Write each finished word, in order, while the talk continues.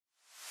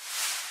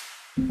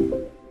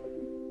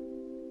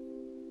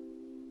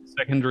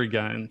Secondary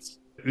gains.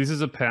 This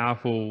is a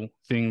powerful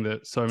thing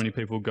that so many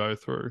people go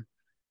through,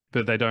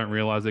 but they don't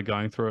realize they're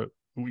going through it.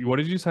 What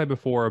did you say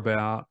before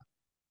about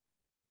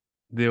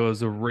there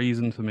was a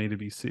reason for me to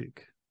be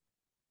sick?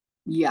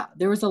 Yeah,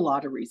 there was a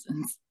lot of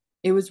reasons.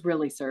 It was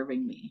really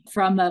serving me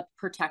from a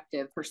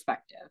protective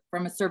perspective,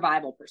 from a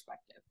survival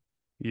perspective.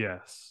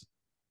 Yes.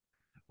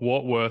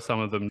 What were some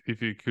of them,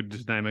 if you could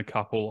just name a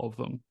couple of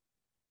them?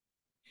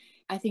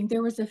 I think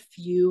there was a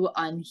few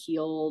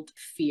unhealed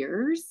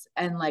fears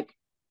and like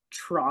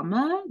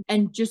trauma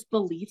and just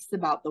beliefs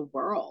about the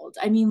world.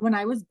 I mean, when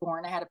I was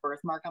born, I had a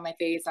birthmark on my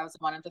face. I was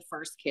one of the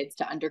first kids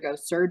to undergo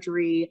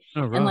surgery.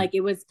 Oh, And right. like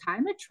it was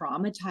kind of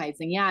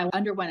traumatizing. Yeah, I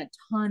underwent a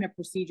ton of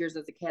procedures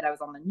as a kid. I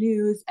was on the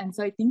news. And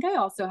so I think I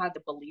also had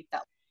the belief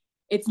that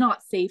it's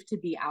not safe to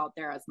be out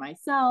there as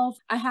myself.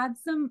 I had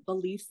some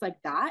beliefs like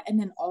that. And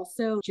then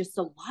also just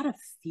a lot of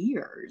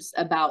fears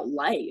about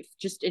life,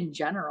 just in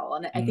general.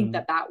 And I think Mm.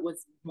 that that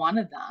was one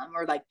of them,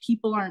 or like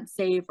people aren't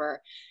safe,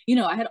 or,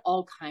 I had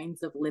all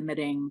kinds of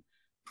limiting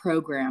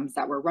programs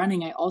that were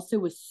running. I also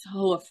was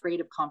so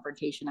afraid of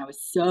confrontation. I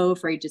was so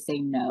afraid to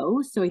say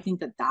no. So I think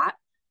that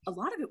a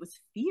lot of it was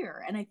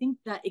fear. And I think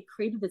that it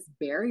created this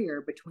barrier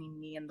between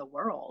me and the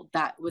world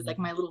that was like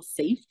my little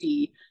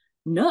safety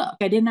nook.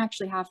 I didn't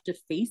actually have to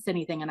face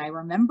anything. And I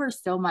remember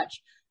so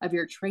much of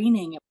your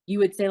training. You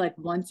would say, like,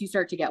 once you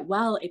start to get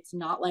well, it's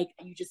not like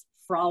you just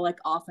frolic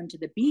off into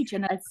the beach.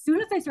 And as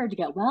soon as I started to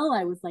get well,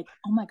 I was like,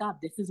 oh my God,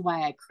 this is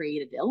why I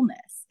created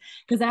illness.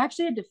 Because I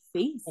actually had to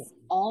face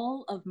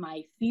all of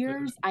my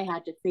fears. I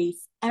had to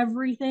face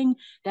everything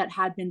that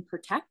had been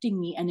protecting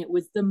me. And it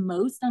was the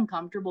most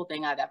uncomfortable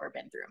thing I've ever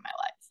been through in my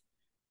life.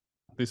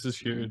 This is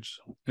huge.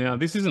 Now,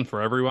 this isn't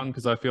for everyone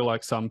because I feel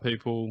like some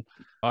people,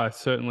 I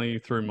certainly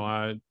through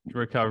my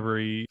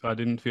recovery, I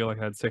didn't feel like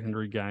I had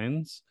secondary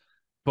gains,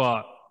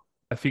 but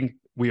I think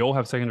we all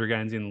have secondary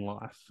gains in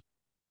life.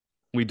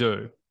 We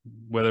do.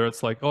 Whether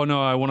it's like, oh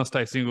no, I want to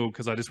stay single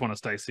because I just want to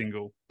stay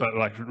single. But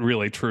like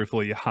really,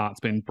 truthfully, your heart's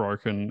been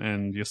broken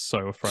and you're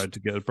so afraid to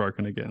get it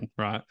broken again,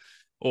 right?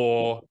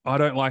 Or I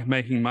don't like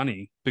making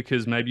money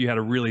because maybe you had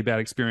a really bad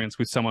experience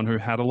with someone who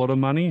had a lot of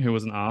money who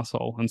was an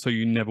asshole. And so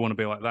you never want to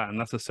be like that. And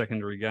that's a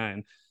secondary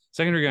gain.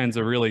 Secondary gains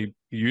are really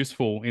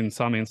useful in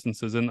some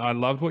instances. And I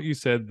loved what you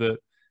said that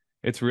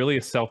it's really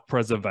a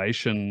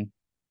self-preservation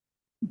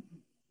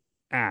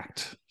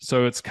act.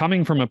 So it's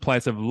coming from a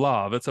place of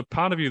love. It's a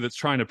part of you that's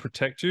trying to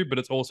protect you, but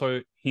it's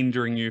also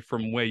hindering you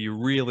from where you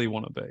really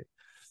want to be.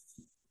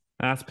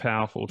 That's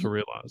powerful to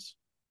realize.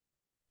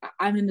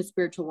 I'm in the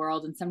spiritual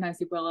world, and sometimes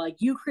people are like,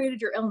 you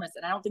created your illness.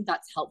 And I don't think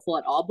that's helpful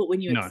at all. But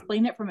when you No,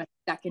 explain it from a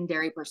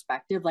secondary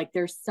perspective, like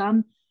there's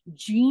some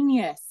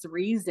genius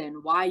reason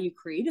why you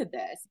created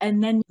this.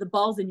 And then the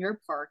ball's in your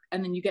park,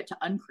 and then you get to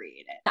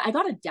uncreate it. I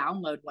got a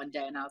download one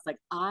day, and I was like,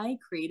 I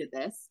created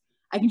this.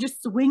 I can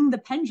just swing the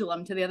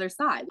pendulum to the other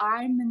side.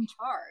 I'm in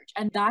charge.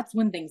 And that's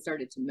when things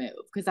started to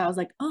move because I was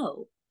like,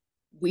 oh,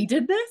 we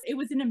did this. It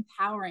was an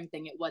empowering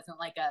thing. It wasn't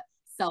like a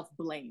self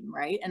blame,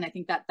 right? And I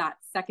think that that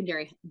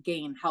secondary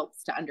gain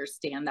helps to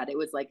understand that it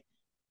was like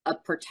a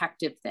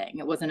protective thing.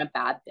 It wasn't a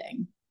bad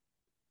thing.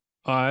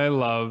 I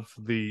love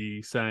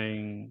the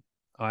saying,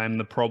 I am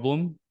the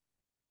problem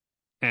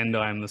and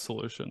I am the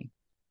solution.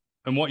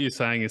 And what you're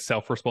saying is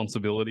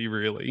self-responsibility,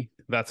 really.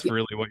 That's Yeah.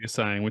 really what you're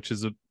saying, which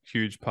is a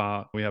huge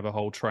part. We have a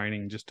whole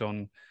training just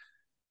on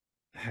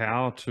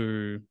how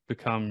to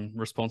become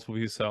responsible for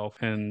yourself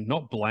and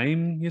not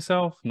blame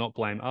yourself, not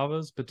blame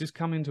others, but just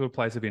come into a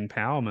place of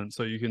empowerment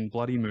so you can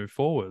bloody move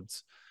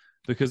forwards.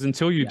 Because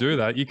until you Yeah. do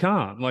that, you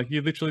can't. Like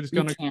you're literally just You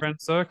going to can't.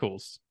 around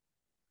circles.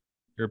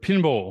 You're a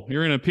pinball.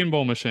 You're in a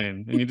pinball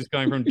machine and you're just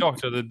going from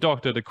doctor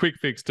to quick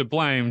fix to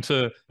blame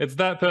to it's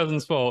that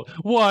person's fault.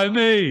 Why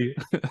me?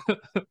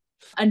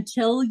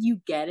 Until you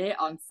get it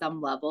on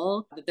some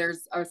level, that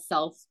there's a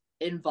self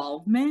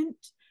involvement,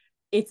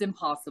 it's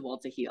impossible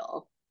to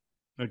heal.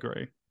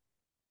 Agree.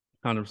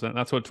 100%.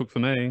 That's what it took for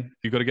me.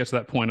 You've got to get to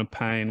that point of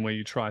pain where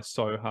you try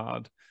so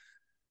hard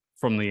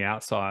from the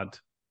outside.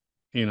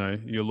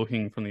 You're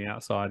looking from the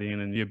outside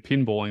in and you're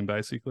pinballing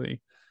basically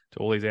to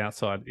all these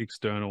outside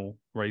external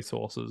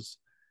resources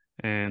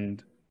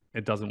and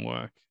it doesn't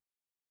work.